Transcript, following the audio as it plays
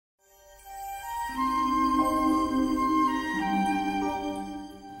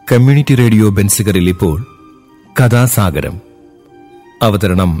Community radio ബെൻസിഗറിൽ ഇപ്പോൾ കഥാസാഗരം.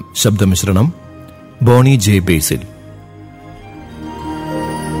 അവതരണം ശബ്ദമിശ്രണം ബോണി ജെ ബേസിൽ.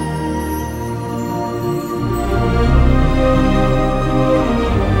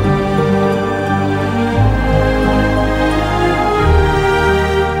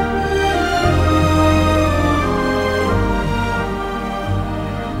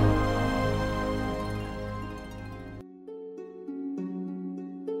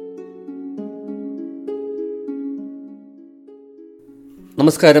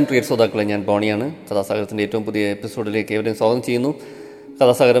 നമസ്കാരം പ്രിയ ശ്രോതാക്കളെ, ഞാൻ ബോണിയാണ്. കഥാസാഗരത്തിൻ്റെ ഏറ്റവും പുതിയ എപ്പിസോഡിലേക്ക് ഏവരെയും സ്വാഗതം ചെയ്യുന്നു.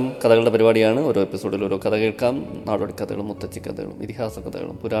 കഥാസാഗരം കഥകളുടെ പരിപാടിയാണ്. ഓരോ എപ്പിസോഡിൽ ഓരോ കഥ കേൾക്കാം. നാടോടി കഥകളും മുത്തച്ഛി കഥകളും ഇതിഹാസ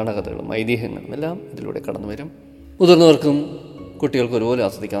കഥകളും പുരാണ കഥകളും ഐതിഹ്യങ്ങളും എല്ലാം ഇതിലൂടെ കടന്നു വരും. മുതിർന്നവർക്കും കുട്ടികൾക്കും ഒരുപോലെ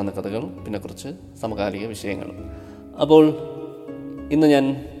ആസ്വദിക്കാവുന്ന കഥകൾ, പിന്നെ കുറച്ച് സമകാലിക വിഷയങ്ങൾ. അപ്പോൾ ഇന്ന് ഞാൻ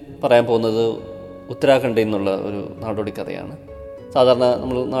പറയാൻ പോകുന്നത് ഉത്തരാഖണ്ഡിൽ നിന്നുള്ള ഒരു നാടോടി കഥയാണ്. സാധാരണ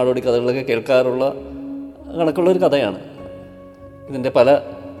നമ്മൾ നാടോടി കഥകളൊക്കെ കേൾക്കാറുള്ള കണക്കുള്ളൊരു കഥയാണ്. ഇതിൻ്റെ പല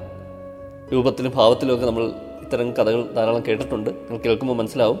രൂപത്തിലും ഭാവത്തിലുമൊക്കെ നമ്മൾ ഇത്തരം കഥകൾ ധാരാളം കേട്ടിട്ടുണ്ട്. നിങ്ങൾ കേൾക്കുമ്പോൾ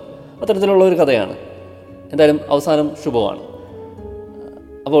മനസ്സിലാവും അത്തരത്തിലുള്ള ഒരു കഥയാണ്. എന്തായാലും അവസാനം ശുഭമാണ്.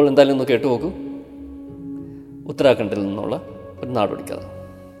 അപ്പോൾ എന്തായാലും ഒന്ന് കേട്ടു നോക്കൂ. ഉത്തരാഖണ്ഡിൽ നിന്നുള്ള ഒരു നാടോടി കഥ.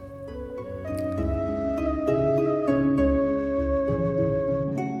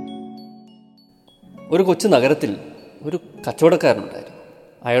 ഒരു കൊച്ചു നഗരത്തിൽ ഒരു കച്ചവടക്കാരനുണ്ടായിരുന്നു.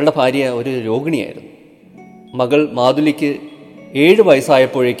 അയാളുടെ ഭാര്യ ഒരു രോഗിണിയായിരുന്നു. മകൾ മാതുലിക്ക് 7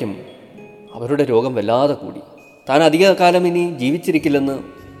 വയസ്സായപ്പോഴേക്കും അവരുടെ രോഗം വല്ലാതെ കൂടി. താൻ അധിക കാലം ഇനി ജീവിച്ചിരിക്കില്ലെന്ന്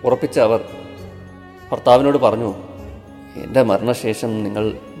ഉറപ്പിച്ച അവർ ഭർത്താവിനോട് പറഞ്ഞു, എൻ്റെ മരണശേഷം നിങ്ങൾ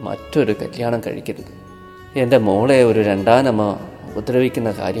മറ്റൊരു കല്യാണം കഴിക്കരുത്. എൻ്റെ മോളെ ഒരു രണ്ടാനമ്മ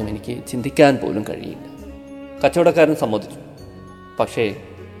ഉപദ്രവിക്കുന്ന കാര്യം എനിക്ക് ചിന്തിക്കാൻ പോലും കഴിയില്ല. കച്ചവടക്കാരൻ സമ്മതിച്ചു. പക്ഷേ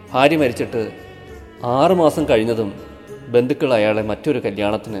ഭാര്യ മരിച്ചിട്ട് 6 മാസം കഴിഞ്ഞതും ബന്ധുക്കൾ അയാളെ മറ്റൊരു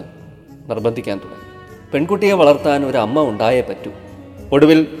കല്യാണത്തിന് നിർബന്ധിക്കാൻ തുടങ്ങി. പെൺകുട്ടിയെ വളർത്താൻ ഒരു അമ്മ ഉണ്ടായേ പറ്റൂ.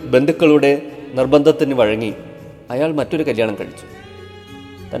 ഒടുവിൽ ബന്ധുക്കളുടെ നിർബന്ധത്തിന് വഴങ്ങി അയാൾ മറ്റൊരു കല്യാണം കഴിച്ചു.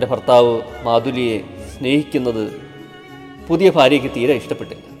 തൻ്റെ ഭർത്താവ് മാതുലിയെ സ്നേഹിക്കുന്നത് പുതിയ ഭാര്യയ്ക്ക് തീരെ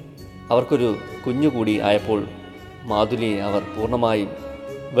ഇഷ്ടപ്പെട്ടില്ല. അവർക്കൊരു കുഞ്ഞുകൂടി ആയപ്പോൾ മാതുലിയെ അവർ പൂർണ്ണമായും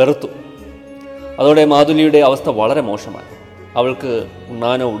വെറുത്തു. അതോടെ മാതുലിയുടെ അവസ്ഥ വളരെ മോശമായി. അവൾക്ക്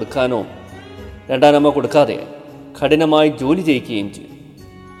ഉണ്ണാനോ ഉടുക്കാനോ രണ്ടാനമ്മ കൊടുക്കാതെയായി. കഠിനമായി ജോലി ചെയ്യിക്കുകയും ചെയ്തു.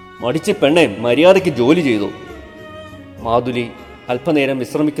 മടിച്ച് പെണ്ണെ, മര്യാദയ്ക്ക് ജോലി ചെയ്തു. മാതുലി അല്പനേരം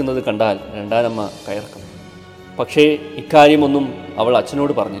വിശ്രമിക്കുന്നത് കണ്ടാൽ രണ്ടാനമ്മ കയർക്കും. പക്ഷേ ഇക്കാര്യമൊന്നും അവൾ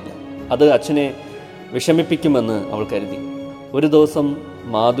അച്ഛനോട് പറഞ്ഞില്ല. അത് അച്ഛനെ വിഷമിപ്പിക്കുമെന്ന് അവൾ കരുതി. ഒരു ദിവസം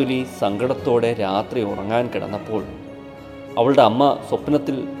മാതുലി സങ്കടത്തോടെ രാത്രി ഉറങ്ങാൻ കിടന്നപ്പോൾ അവളുടെ അമ്മ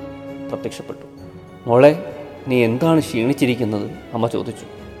സ്വപ്നത്തിൽ പ്രത്യക്ഷപ്പെട്ടു. മോളെ, നീ എന്താണ് ക്ഷീണിച്ചിരിക്കുന്നത്? അമ്മ ചോദിച്ചു.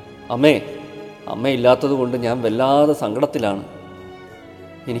 അമ്മയില്ലാത്തത് കൊണ്ട് ഞാൻ വല്ലാതെ സങ്കടത്തിലാണ്.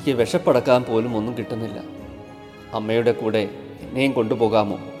 എനിക്ക് വിശപ്പടക്കാൻ പോലും ഒന്നും കിട്ടുന്നില്ല. അമ്മയുടെ കൂടെ എന്നെയും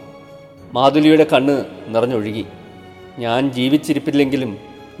കൊണ്ടുപോകാമോ? മാതുലിയുടെ കണ്ണ് നിറഞ്ഞൊഴുകി. ഞാൻ ജീവിച്ചിരിപ്പില്ലെങ്കിലും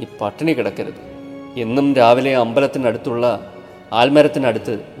നീ പട്ടിണി കിടക്കരുത്. എന്നും രാവിലെ അമ്പലത്തിനടുത്തുള്ള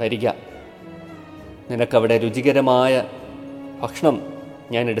ആൽമരത്തിനടുത്ത് വരിക. നിനക്കവിടെ രുചികരമായ ഭക്ഷണം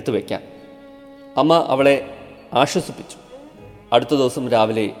ഞാൻ എടുത്തു വയ്ക്കാം. അമ്മ അവളെ ആശ്വസിപ്പിച്ചു. അടുത്ത ദിവസം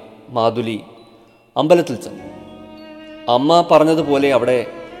രാവിലെ മാതുലി അമ്പലത്തിൽ ചെന്നു. അമ്മ പറഞ്ഞതുപോലെ അവിടെ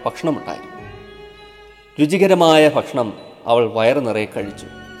ഭക്ഷണമുണ്ടായിരുന്നു. രുചികരമായ ഭക്ഷണം അവൾ വയറ് നിറയെ കഴിച്ചു.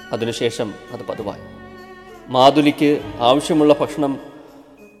 അതിനുശേഷം അത് പതിവായി. മാതുലിക്ക് ആവശ്യമുള്ള ഭക്ഷണം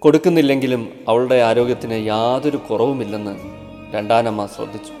കൊടുക്കുന്നില്ലെങ്കിലും അവളുടെ ആരോഗ്യത്തിന് യാതൊരു കുറവുമില്ലെന്ന് രണ്ടാനമ്മ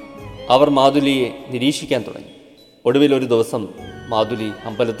ശ്രദ്ധിച്ചു. അവർ മാതുലിയെ നിരീക്ഷിക്കാൻ തുടങ്ങി. ഒടുവിൽ ഒരു ദിവസം മാതുലി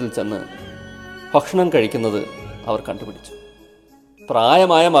അമ്പലത്തിൽ ചെന്ന് ഭക്ഷണം കഴിക്കുന്നത് അവർ കണ്ടുപിടിച്ചു.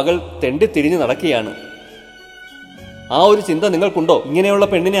 പ്രായമായ മകൾ തെണ്ടിത്തിരിഞ്ഞ് നടക്കുകയാണ്. ആ ഒരു ചിന്ത നിങ്ങൾക്കുണ്ടോ? ഇങ്ങനെയുള്ള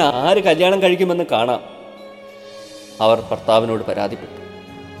പെണ്ണിനെ ആര് കല്യാണം കഴിക്കുമെന്ന് കാണാം. അവർ ഭർത്താവിനോട് പരാതിപ്പെട്ടു.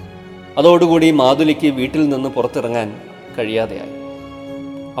 അതോടുകൂടി മാതുലിക്ക് വീട്ടിൽ നിന്ന് പുറത്തിറങ്ങാൻ കഴിയാതെയായി.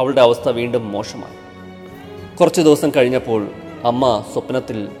 അവളുടെ അവസ്ഥ വീണ്ടും മോശമായി. കുറച്ച് ദിവസം കഴിഞ്ഞപ്പോൾ അമ്മ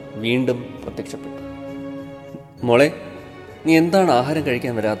സ്വപ്നത്തിൽ വീണ്ടും പ്രത്യക്ഷപ്പെട്ടു. മോളെ, നീ എന്താണ് ആഹാരം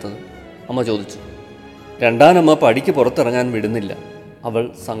കഴിക്കാൻ വരാത്തത്? അമ്മ ചോദിച്ചു. രണ്ടാനമ്മ പടിക്ക് പുറത്തിറങ്ങാൻ വിടുന്നില്ല, അവൾ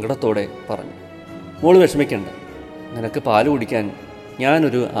സങ്കടത്തോടെ പറഞ്ഞു. മോള് വിഷമിക്കണ്ട. നിനക്ക് പാല് കുടിക്കാൻ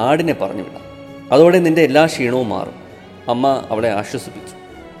ഞാനൊരു ആടിനെ പറഞ്ഞു വിടാം. അതോടെ നിന്റെ എല്ലാ ക്ഷീണവും മാറും. അമ്മ അവളെ ആശ്വസിപ്പിച്ചു.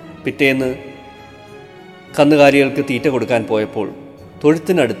 പിറ്റേന്ന് കന്നുകാലികൾക്ക് തീറ്റ കൊടുക്കാൻ പോയപ്പോൾ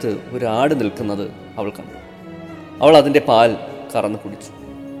തൊഴുത്തിനടുത്ത് ഒരു ആട് നിൽക്കുന്നത് അവൾ കണ്ടു. അവൾ അതിൻ്റെ പാൽ കറന്ന് കുടിച്ചു.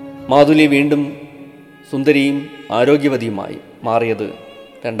 മാതുലി വീണ്ടും സുന്ദരിയും ആരോഗ്യവതിയുമായി മാറിയത്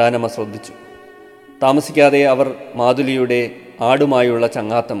രണ്ടാനമ്മ ശ്രദ്ധിച്ചു. താമസിക്കാതെ അവർ മാതുലിയുടെ ആടുമായുള്ള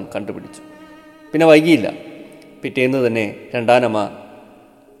ചങ്ങാത്തം കണ്ടുപിടിച്ചു. പിന്നെ വൈകിയില്ല. പിറ്റേന്ന് തന്നെ രണ്ടാനമ്മ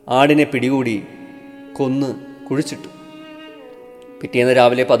ആടിനെ പിടികൂടി കൊന്ന് കുഴിച്ചിട്ടു. പിറ്റേന്ന്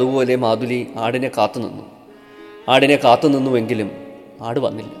രാവിലെ പതുപോലെ മാതുലി ആടിനെ കാത്തുനിന്നുവെങ്കിലും ആട്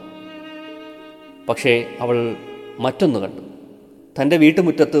വന്നില്ല. പക്ഷേ അവൾ മറ്റൊന്ന് കണ്ടു. തൻ്റെ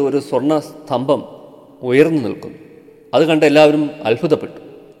വീട്ടുമുറ്റത്ത് ഒരു സ്വർണ്ണ സ്തംഭം ഉയർന്നു നിൽക്കുന്നു. അത് കണ്ട് എല്ലാവരും അത്ഭുതപ്പെട്ടു.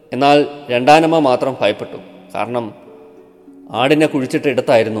 എന്നാൽ രണ്ടാനമ്മ മാത്രം ഭയപ്പെട്ടു. കാരണം ആടിനെ കുഴിച്ചിട്ട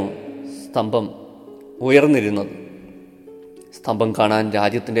ഇടത്തായിരുന്നു സ്തംഭം ഉയർന്നിരുന്നത്. സ്തംഭം കാണാൻ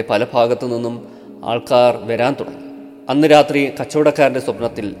രാജ്യത്തിൻ്റെ പല ഭാഗത്തു നിന്നും ആൾക്കാർ വരാൻ തുടങ്ങി. അന്ന് രാത്രി കച്ചവടക്കാരൻ്റെ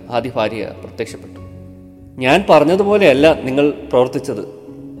സ്വപ്നത്തിൽ ആദ്യ ഭാര്യ പ്രത്യക്ഷപ്പെട്ടു. ഞാൻ പറഞ്ഞതുപോലെയല്ല നിങ്ങൾ പ്രവർത്തിച്ചത്.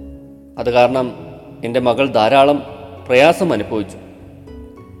 അത് കാരണം എൻ്റെ മകൾ ധാരാളം പ്രയാസം അനുഭവിച്ചു.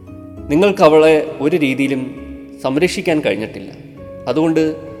 നിങ്ങൾക്ക് അവളെ ഒരു രീതിയിലും സംരക്ഷിക്കാൻ കഴിഞ്ഞിട്ടില്ല. അതുകൊണ്ട്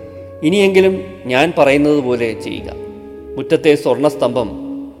ഇനിയെങ്കിലും ഞാൻ പറയുന്നത് പോലെ ചെയ്യുക. മുറ്റത്തെ സ്വർണ്ണസ്തംഭം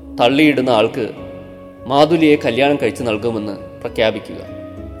തള്ളിയിടുന്ന ആൾക്ക് മാതുലിയെ കല്യാണം കഴിച്ച് നൽകുമെന്ന് പ്രഖ്യാപിക്കുക.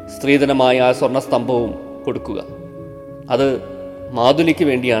 സ്ത്രീധനമായ ആ സ്വർണ്ണസ്തംഭവും കൊടുക്കുക. അത് മാതുലിക്ക്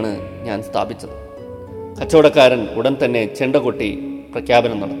വേണ്ടിയാണ് ഞാൻ സ്ഥാപിച്ചത്. കച്ചവടക്കാരൻ ഉടൻ തന്നെ ചെണ്ട കൊട്ടി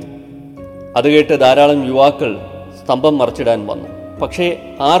പ്രഖ്യാപനം നടത്തി. അത് കേട്ട് ധാരാളം യുവാക്കൾ സ്തംഭം മറിച്ചിടാൻ വന്നു. പക്ഷേ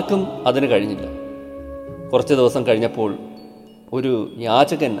ആർക്കും അതിന് കഴിഞ്ഞില്ല. കുറച്ച് ദിവസം കഴിഞ്ഞപ്പോൾ ഒരു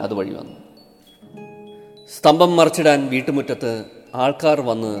യാചകൻ അതുവഴി വന്നു. സ്തംഭം മറിച്ചിടാൻ വീട്ടുമുറ്റത്ത് ആൾക്കാർ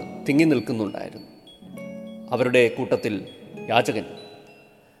വന്ന് തിങ്ങി നിൽക്കുന്നുണ്ടായിരുന്നു. അവരുടെ കൂട്ടത്തിൽ യാചകൻ.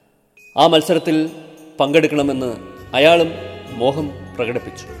 ആ മത്സരത്തിൽ പങ്കെടുക്കണമെന്ന് അയാളും മോഹം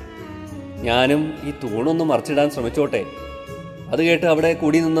പ്രകടിപ്പിച്ചു. ഞാനും ഈ തൂണൊന്ന് മറിച്ചിടാൻ ശ്രമിച്ചോട്ടെ. അത് കേട്ട് അവിടെ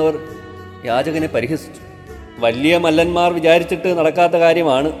കൂടി നിന്നവർ യാചകനെ പരിഹസിച്ചു. വലിയ മല്ലന്മാർ വിചാരിച്ചിട്ട് നടക്കാത്ത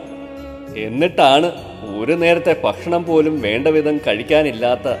കാര്യമാണ്. എന്നിട്ടാണ് ഒരു നേരത്തെ ഭക്ഷണം പോലും വേണ്ട വിധം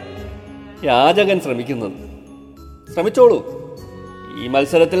കഴിക്കാനില്ലാത്ത യാചകൻ ശ്രമിക്കുന്നത്. ശ്രമിച്ചോളൂ, ഈ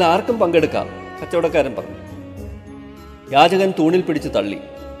മത്സരത്തിൽ ആർക്കും പങ്കെടുക്കാം, കച്ചവടക്കാരൻ പറഞ്ഞു. യാചകൻ തൂണിൽ പിടിച്ച് തള്ളി.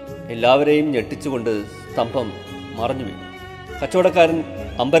 എല്ലാവരെയും ഞെട്ടിച്ചുകൊണ്ട് സ്തംഭം മറഞ്ഞു വീണു. കച്ചവടക്കാരൻ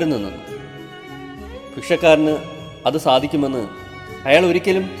അമ്പരന്ന് നിന്നു. ഭിക്ഷക്കാരന് അത് സാധിക്കുമെന്ന് അയാൾ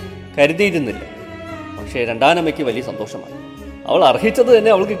ഒരിക്കലും കരുതിയിരുന്നില്ല. പക്ഷേ രണ്ടാനമ്മയ്ക്ക് വലിയ സന്തോഷമായി. അവൾ അർഹിച്ചത്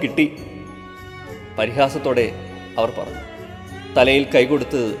തന്നെ അവൾക്ക് കിട്ടി. പരിഹാസത്തോടെ അവർ പറഞ്ഞു. തലയിൽ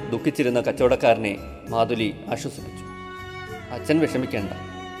കൈകൊടുത്ത് ദുഃഖിച്ചിരുന്ന കച്ചവടക്കാരനെ മാതുലി ആശ്വസിപ്പിച്ചു. അച്ഛൻ വിഷമിക്കേണ്ട.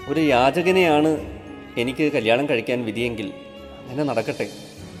 ഒരു യാചകനെയാണ് എനിക്ക് കല്യാണം കഴിക്കാൻ വിധിയെങ്കിൽ അങ്ങനെ നടക്കട്ടെ.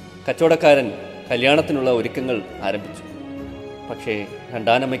 കച്ചവടക്കാരൻ കല്യാണത്തിനുള്ള ഒരുക്കങ്ങൾ ആരംഭിച്ചു. പക്ഷേ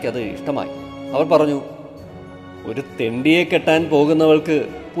രണ്ടാനമ്മയ്ക്ക് അത് ഇഷ്ടമായി. അവർ പറഞ്ഞു, ഒരു തെണ്ടിയെ കെട്ടാൻ പോകുന്നവൾക്ക്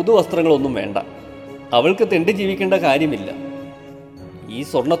പുതുവസ്ത്രങ്ങളൊന്നും വേണ്ട. അവൾക്ക് തെണ്ടി ജീവിക്കേണ്ട കാര്യമില്ല. ഈ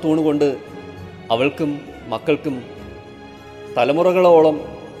സ്വർണ്ണത്തൂണ് കൊണ്ട് അവൾക്കും മക്കൾക്കും തലമുറകളോളം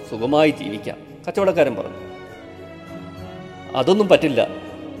സുഖമായി ജീവിക്കാം, കച്ചവടക്കാരൻ പറഞ്ഞു. അതൊന്നും പറ്റില്ല.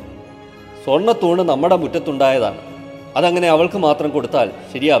 സ്വർണ്ണത്തൂണ് നമ്മുടെ മുറ്റത്തുണ്ടായതാണ്. അതങ്ങനെ അവൾക്ക് മാത്രം കൊടുത്താൽ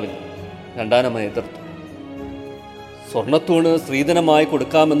ശരിയാവില്ല, രണ്ടാനമ്മ എതിർത്തു. സ്വർണ്ണത്തൂണ് സ്ത്രീധനമായി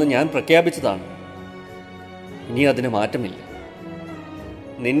കൊടുക്കാമെന്ന് ഞാൻ പ്രഖ്യാപിച്ചതാണ്. ഇനി അതിന് മാറ്റമില്ല.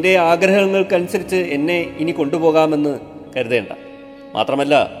 നിന്റെ ആഗ്രഹങ്ങൾക്കനുസരിച്ച് എന്നെ ഇനി കൊണ്ടുപോകാമെന്ന് കരുതേണ്ട.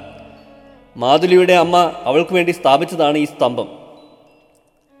 മാത്രമല്ല, മാതുലിയുടെ അമ്മ അവൾക്ക് വേണ്ടി സ്ഥാപിച്ചതാണ് ഈ സ്തംഭം.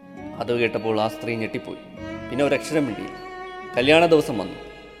 അത് കേട്ടപ്പോൾ ആ സ്ത്രീ ഞെട്ടിപ്പോയി. പിന്നെ ഒരക്ഷരം മിണ്ടിയില്ല. കല്യാണ ദിവസം വന്നു.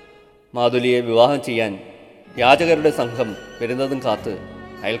 മാതുലിയെ വിവാഹം ചെയ്യാൻ യാചകരുടെ സംഘം വരുന്നതും കാത്ത്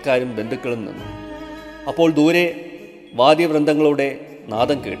അയൽക്കാരും ബന്ധുക്കളും നിന്നു. അപ്പോൾ ദൂരെ വാദ്യവൃന്ദങ്ങളുടെ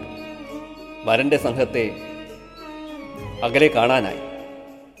നാദം കേട്ടു. വരൻ്റെ സംഘത്തെ അകലെ കാണാനായി.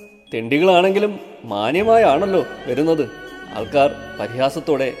 തെണ്ടികളാണെങ്കിലും മാന്യമായാണല്ലോ വരുന്നത്. ആൾക്കാർ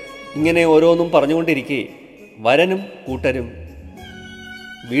പരിഹാസത്തോടെ ഇങ്ങനെ ഓരോന്നും പറഞ്ഞുകൊണ്ടിരിക്കെ വരനും കൂട്ടരും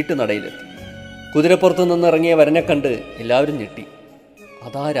വീട്ടുനടയിലെത്തി. കുതിരപ്പുറത്തു നിന്നിറങ്ങിയ വരനെ കണ്ട് എല്ലാവരും ഞെട്ടി.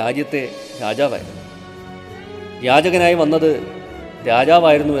 അതാ രാജ്യത്തെ രാജാവായിരുന്നു. യാചകനായി വന്നത്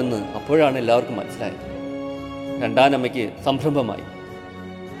രാജാവായിരുന്നുവെന്ന് അപ്പോഴാണ് എല്ലാവർക്കും മനസ്സിലായത്. രണ്ടാനമ്മയ്ക്ക് സംരംഭമായി.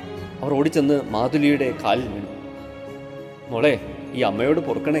 അവർ ഓടിച്ചെന്ന് മാതുലിയുടെ കാലിൽ വീണു. മോളെ, ഈ അമ്മയോട്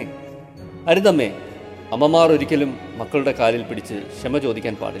പൊറുക്കണേ. അരുതമ്മേ, അമ്മമാർ ഒരിക്കലും മക്കളുടെ കാലിൽ പിടിച്ച് ക്ഷമ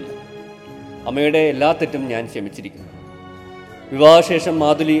ചോദിക്കാൻ പാടില്ല. അമ്മയുടെ എല്ലാ തെറ്റും ഞാൻ ക്ഷമിച്ചിരിക്കുന്നു. വിവാഹശേഷം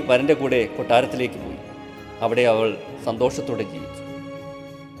മാതുലി വരൻ്റെ കൂടെ കൊട്ടാരത്തിലേക്ക് പോയി. അവിടെ അവൾ സന്തോഷത്തോടെ ജീവിച്ചു.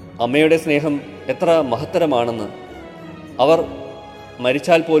 അമ്മയുടെ സ്നേഹം എത്ര മഹത്തരമാണെന്ന്, അവർ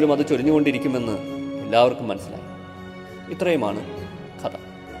മരിച്ചാൽ പോലും അത് ചൊരിഞ്ഞുകൊണ്ടിരിക്കുമെന്ന് എല്ലാവർക്കും മനസ്സിലായി. ഇത്രയുമാണ് കഥ.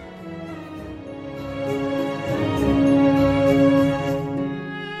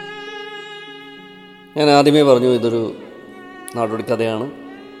 ഞാൻ ആദ്യമേ പറഞ്ഞു, ഇതൊരു നാടോടി കഥയാണ്.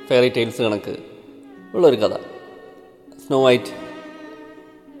 ഫെയറി ടെയിൽസ് കണക്ക് ഉള്ളൊരു കഥ. സ്നോ വൈറ്റ്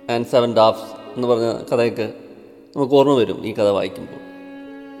ആൻഡ് 7 ഡാഫ്സ് എന്ന് പറഞ്ഞ കഥയൊക്കെ നമുക്ക് ഓർമ്മ വരും ഈ കഥ വായിക്കുമ്പോൾ.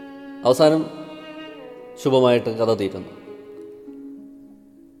 അവസാനം ശുഭമായിട്ട് കഥ തീരുന്നു.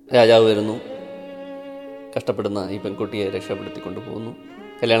 രാജാവ് വരുന്നു, കഷ്ടപ്പെടുന്ന ഈ പെൺകുട്ടിയെ രക്ഷപ്പെടുത്തിക്കൊണ്ട് പോകുന്നു,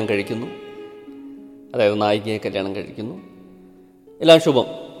 കല്യാണം കഴിക്കുന്നു. അതായത് നായികയെ കല്യാണം കഴിക്കുന്നു. എല്ലാം ശുഭം.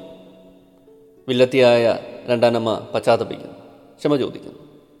 വില്ലത്തിയായ രണ്ടാനമ്മ പശ്ചാത്തപിക്കുന്നു, ക്ഷമ ചോദിക്കുന്നു.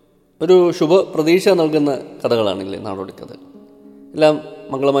 ഒരു ശുഭ പ്രതീക്ഷ നൽകുന്ന കഥകളാണില്ലേ നാടോടി കഥകൾ. എല്ലാം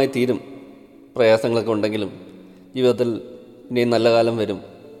മംഗളമായി തീരും, പ്രയാസങ്ങളൊക്കെ ഉണ്ടെങ്കിലും ജീവിതത്തിൽ ഇനിയും നല്ല കാലം വരും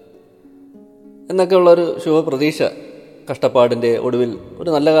എന്നൊക്കെയുള്ളൊരു ശുഭപ്രതീക്ഷ, കഷ്ടപ്പാടിൻ്റെ ഒടുവിൽ ഒരു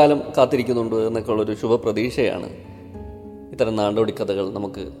നല്ല കാലം കാത്തിരിക്കുന്നുണ്ട് എന്നൊക്കെയുള്ളൊരു ശുഭപ്രതീക്ഷയാണ് ഇത്തരം നാടോടി കഥകൾ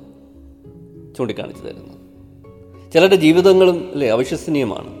നമുക്ക് ചൂണ്ടിക്കാണിച്ചു തരുന്നത്. ചിലരുടെ ജീവിതങ്ങളും അല്ലേ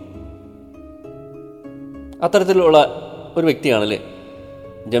അവിശ്വസനീയമാണ്. അത്തരത്തിലുള്ള ഒരു വ്യക്തിയാണല്ലേ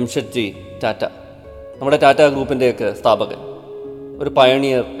ജംഷഡ്ജി ടാറ്റ, നമ്മുടെ ടാറ്റ ഗ്രൂപ്പിൻ്റെയൊക്കെ സ്ഥാപകൻ, ഒരു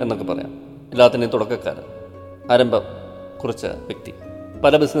പയണിയർ എന്നൊക്കെ പറയാം. എല്ലാത്തിൻ്റെയും തുടക്കക്കാരൻ, ആരംഭം കുറിച്ച വ്യക്തി,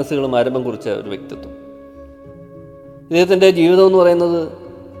 പല ബിസിനസ്സുകളും ആരംഭം കുറിച്ച ഒരു വ്യക്തിത്വം. ഇദ്ദേഹത്തിൻ്റെ ജീവിതം എന്ന് പറയുന്നത്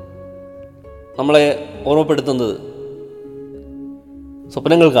നമ്മളെ ഓർമ്മപ്പെടുത്തുന്നത്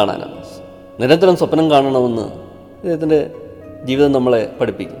സ്വപ്നങ്ങൾ കാണാനാണ്. നിരന്തരം സ്വപ്നം കാണണമെന്ന് അദ്ദേഹത്തിൻ്റെ ജീവിതം നമ്മളെ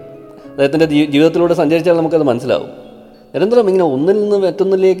പഠിപ്പിക്കും. അദ്ദേഹത്തിൻ്റെ ജീവിതത്തിലൂടെ സഞ്ചരിച്ചാൽ നമുക്കത് മനസ്സിലാവും. നിരന്തരം ഇങ്ങനെ ഒന്നിൽ നിന്ന്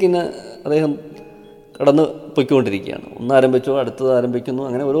മറ്റൊന്നിലേക്ക് ഇങ്ങനെ അദ്ദേഹം കടന്ന് പൊയ്ക്കൊണ്ടിരിക്കുകയാണ്. ഒന്ന് ആരംഭിച്ചോ അടുത്തത് ആരംഭിക്കുന്നു,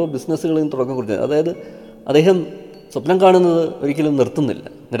 അങ്ങനെ ഓരോ ബിസിനസ്സുകളും തുടക്കം കുറിച്ച്. അതായത് അദ്ദേഹം സ്വപ്നം കാണുന്നത് ഒരിക്കലും നിർത്തുന്നില്ല,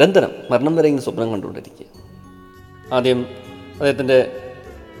 നിരന്തരം മരണം വരെ ഇങ്ങനെ സ്വപ്നം കണ്ടുകൊണ്ടിരിക്കുക. ആദ്യം അദ്ദേഹത്തിൻ്റെ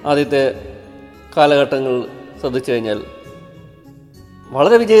ആദ്യത്തെ കാലഘട്ടങ്ങൾ ശ്രദ്ധിച്ചു കഴിഞ്ഞാൽ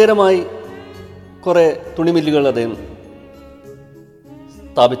വളരെ വിജയകരമായി കുറേ തുണിമില്ലുകൾ അദ്ദേഹം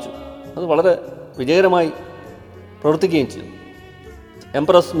സ്ഥാപിച്ചു. അത് വളരെ വിജയകരമായി പ്രവർത്തിക്കുകയും ചെയ്തു.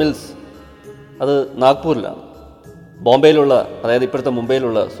 എംപ്രസ് മിൽസ്, അത് നാഗ്പൂരിലാണ്. ബോംബെയിലുള്ള, അതായത് ഇപ്പോഴത്തെ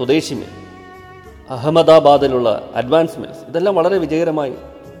മുംബൈയിലുള്ള സ്വദേശി മിൽ, അഹമ്മദാബാദിലുള്ള അഡ്വാൻസ് മിൽസ്, ഇതെല്ലാം വളരെ വിജയകരമായി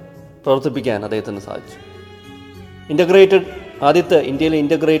പ്രവർത്തിപ്പിക്കാൻ അദ്ദേഹത്തിന് സാധിച്ചു. ആദ്യത്തെ ഇന്ത്യയിലെ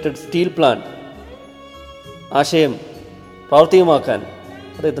ഇൻ്റഗ്രേറ്റഡ് സ്റ്റീൽ പ്ലാന്റ് ആശയം പ്രാവർത്തികമാക്കാൻ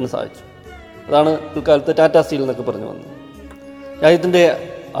അദ്ദേഹത്തിന് സാധിച്ചു. അതാണ് പിൽക്കാലത്ത് ടാറ്റ സ്റ്റീൽ എന്നൊക്കെ പറഞ്ഞു വന്നത്. രാജ്യത്തിൻ്റെ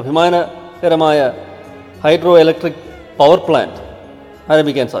അഭിമാനകരമായ ഹൈഡ്രോ ഇലക്ട്രിക് പവർ പ്ലാന്റ്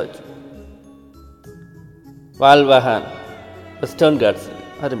ആരംഭിക്കാൻ സാധിച്ചു. വാൽവാഹാൻ വെസ്റ്റേൺ ഗാഡ്സിൽ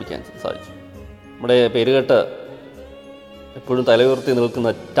ആരംഭിക്കാൻ സാധിച്ചു. നമ്മുടെ പേരുകേട്ട എപ്പോഴും തലയുയർത്തി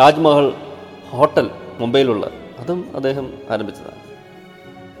നിൽക്കുന്ന താജ്മഹൽ ഹോട്ടൽ മുംബൈയിലുള്ള, അതും അദ്ദേഹം ആരംഭിച്ചതാണ്.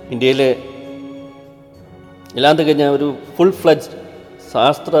 ഇന്ത്യയിലെ എല്ലാം തികഞ്ഞ ഒരു ഫുൾ ഫ്ലെഡ്ജ്ഡ്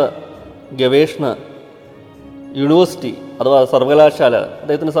ശാസ്ത്ര ഗവേഷണ യൂണിവേഴ്സിറ്റി അഥവാ സർവകലാശാല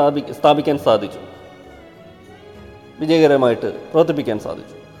അദ്ദേഹത്തിന് സ്ഥാപിക്കാൻ സാധിച്ചു, വിജയകരമായിട്ട് പ്രവർത്തിപ്പിക്കാൻ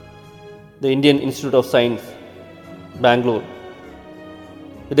സാധിച്ചു. The Indian Institute of Science Bangalore,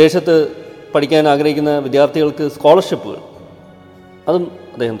 വിദേശത്ത് പഠിക്കാൻ ആഗ്രഹിക്കുന്ന വിദ്യാർത്ഥികൾക്ക് സ്കോളർഷിപ്പുകൾ, അതും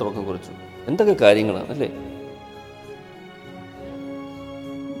അദ്ദേഹം തുടക്കം കുറിച്ചു. എന്തൊക്കെ കാര്യങ്ങളാണ് അല്ലേ.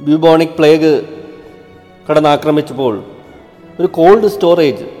 ബ്യൂബോണിക് പ്ലേഗ് കടന്നാക്രമിച്ചപ്പോൾ ഒരു കോൾഡ്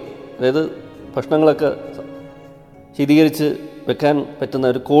സ്റ്റോറേജ്, അതായത് ഭക്ഷണങ്ങളൊക്കെ ശീതീകരിച്ച് വെക്കാൻ പറ്റുന്ന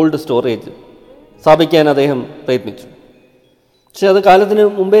ഒരു കോൾഡ് സ്റ്റോറേജ് സ്ഥാപിക്കാൻ അദ്ദേഹം പ്രയത്നിച്ചു. പക്ഷെ അത് കാലത്തിന്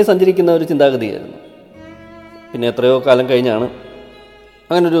മുമ്പേ സഞ്ചരിക്കുന്ന ഒരു ചിന്താഗതിയായിരുന്നു. പിന്നെ എത്രയോ കാലം കഴിഞ്ഞാണ്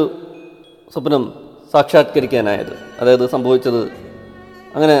അങ്ങനൊരു സ്വപ്നം സാക്ഷാത്കരിക്കാനായത്. അതായത് സംഭവിച്ചത്,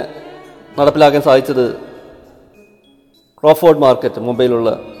 അങ്ങനെ നടപ്പിലാക്കാൻ സാധിച്ചത് ക്രോഫോർഡ് മാർക്കറ്റ്,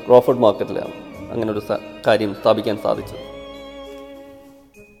 മുംബൈയിലുള്ള ക്രോഫോർഡ് മാർക്കറ്റിലാണ് അങ്ങനൊരു കാര്യം സ്ഥാപിക്കാൻ സാധിച്ചത്.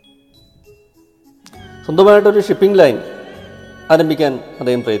 സ്വന്തമായിട്ടൊരു ഷിപ്പിംഗ് ലൈൻ ആരംഭിക്കാൻ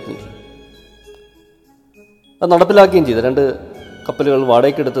അദ്ദേഹം പ്രയത്നിച്ചു. അത് നടപ്പിലാക്കുകയും ചെയ്തു. 2 കപ്പലുകൾ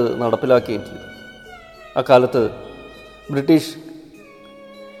വാടകയ്ക്കെടുത്ത് നടപ്പിലാക്കുകയും ചെയ്തു. ആ കാലത്ത് ബ്രിട്ടീഷ്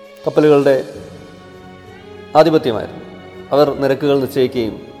കപ്പലുകളുടെ ആധിപത്യമായിരുന്നു. അവർ നിരക്കുകൾ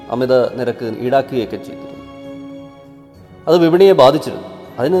നിശ്ചയിക്കുകയും അമിത നിരക്ക് ഈടാക്കുകയൊക്കെ ചെയ്തിരുന്നു. അത് വിപണിയെ ബാധിച്ചിരുന്നു.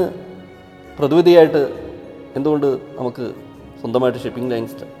 അതിന് പ്രതിവിധിയായിട്ട് എന്തുകൊണ്ട് നമുക്ക് സ്വന്തമായിട്ട് ഷിപ്പിംഗ്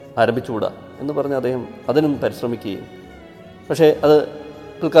ലൈൻസ് ആരംഭിച്ചുകൂടാ എന്ന് പറഞ്ഞ് അദ്ദേഹം അതിനും പരിശ്രമിക്കുകയും, പക്ഷേ അത്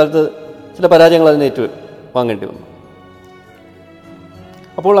പിൽക്കാലത്ത് ചില പരാജയങ്ങൾ അതിനേറ്റ് വാങ്ങേണ്ടി വന്നു.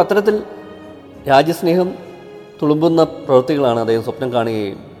 അപ്പോൾ അത്തരത്തിൽ രാജ്യസ്നേഹം തുളുമ്പുന്ന പ്രവൃത്തികളാണ് അദ്ദേഹം സ്വപ്നം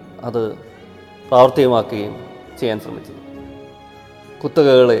കാണുകയും അത് പ്രാവർത്തികമാക്കുകയും ചെയ്യാൻ ശ്രമിച്ചത്.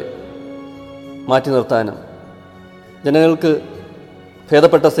 കുത്തകകളെ മാറ്റി നിർത്താനും ജനങ്ങൾക്ക്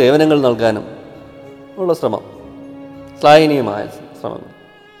ഭേദപ്പെട്ട സേവനങ്ങൾ നൽകാനും ഉള്ള ശ്രമം, ശ്ലാഘനീയമായ ശ്രമങ്ങൾ.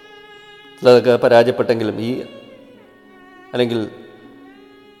 ചിലതൊക്കെ പരാജയപ്പെട്ടെങ്കിലും അല്ലെങ്കിൽ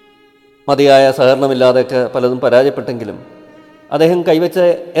മതിയായ സഹകരണമില്ലാതെയൊക്കെ പലതും പരാജയപ്പെട്ടെങ്കിലും അദ്ദേഹം കൈവച്ച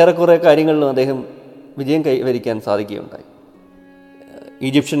ഏറെക്കുറെ കാര്യങ്ങളിലും അദ്ദേഹം വിജയം കൈവരിക്കാൻ സാധിക്കുകയുണ്ടായി.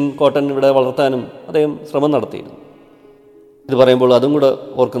 ഈജിപ്ഷ്യൻ കോട്ടൺ ഇവിടെ വളർത്താനും അദ്ദേഹം ശ്രമം നടത്തിയിരുന്നു. ഇത് പറയുമ്പോൾ അതും കൂടെ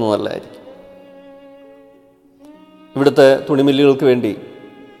ഓർക്കുന്നത് നല്ലതായിരിക്കും. ഇവിടുത്തെ തുണിമില്ലുകൾക്ക് വേണ്ടി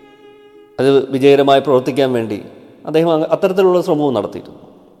അത് വിജയകരമായി പ്രവർത്തിക്കാൻ വേണ്ടി അദ്ദേഹം അത്തരത്തിലുള്ള ശ്രമവും നടത്തിയിരുന്നു.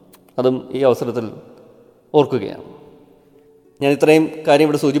 അതും ഈ അവസരത്തിൽ ഓർക്കുകയാണ്. ഞാൻ ഇത്രയും കാര്യം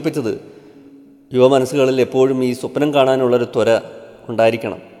ഇവിടെ സൂചിപ്പിച്ചത് യുവ മനസ്സുകളിൽ എപ്പോഴും ഈ സ്വപ്നം കാണാനുള്ളൊരു ത്വര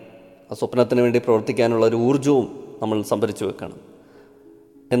ഉണ്ടായിരിക്കണം. ആ സ്വപ്നത്തിന് വേണ്ടി പ്രവർത്തിക്കാനുള്ളൊരു ഊർജവും നമ്മൾ സംഭരിച്ചു വെക്കണം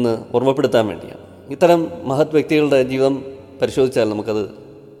എന്ന് ഓർമ്മപ്പെടുത്താൻ വേണ്ടിയാണ്. ഇത്തരം മഹത് വ്യക്തികളുടെ ജീവിതം പരിശോധിച്ചാൽ നമുക്കത്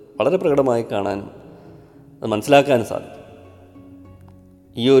വളരെ പ്രകടമായി കാണാനും അത് മനസ്സിലാക്കാനും സാധിക്കും.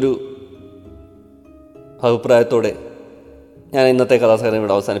 ഈ ഒരു അഭിപ്രായത്തോടെ ഞാൻ ഇന്നത്തെ കഥാസാഗരം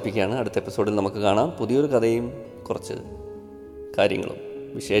ഇവിടെ അവസാനിപ്പിക്കുകയാണ്. അടുത്ത എപ്പിസോഡിൽ നമുക്ക് കാണാം പുതിയൊരു കഥയും കുറച്ച് കാര്യങ്ങളും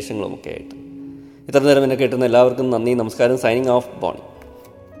വിശേഷങ്ങളും ഒക്കെ ആയിട്ട്. ഇത്ര നേരം എന്നെ കേട്ടുന്ന എല്ലാവർക്കും നന്ദി, നമസ്കാരം. Signing off, Boney.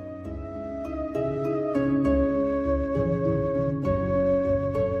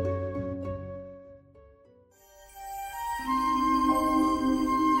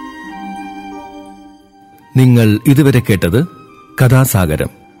 നിങ്ങൾ ഇതുവരെ കേട്ടത് കഥാസാഗരം.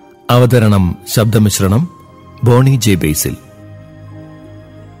 അവതരണം, ശബ്ദമിശ്രണം ബോണി ജെ. ബേസിൽ.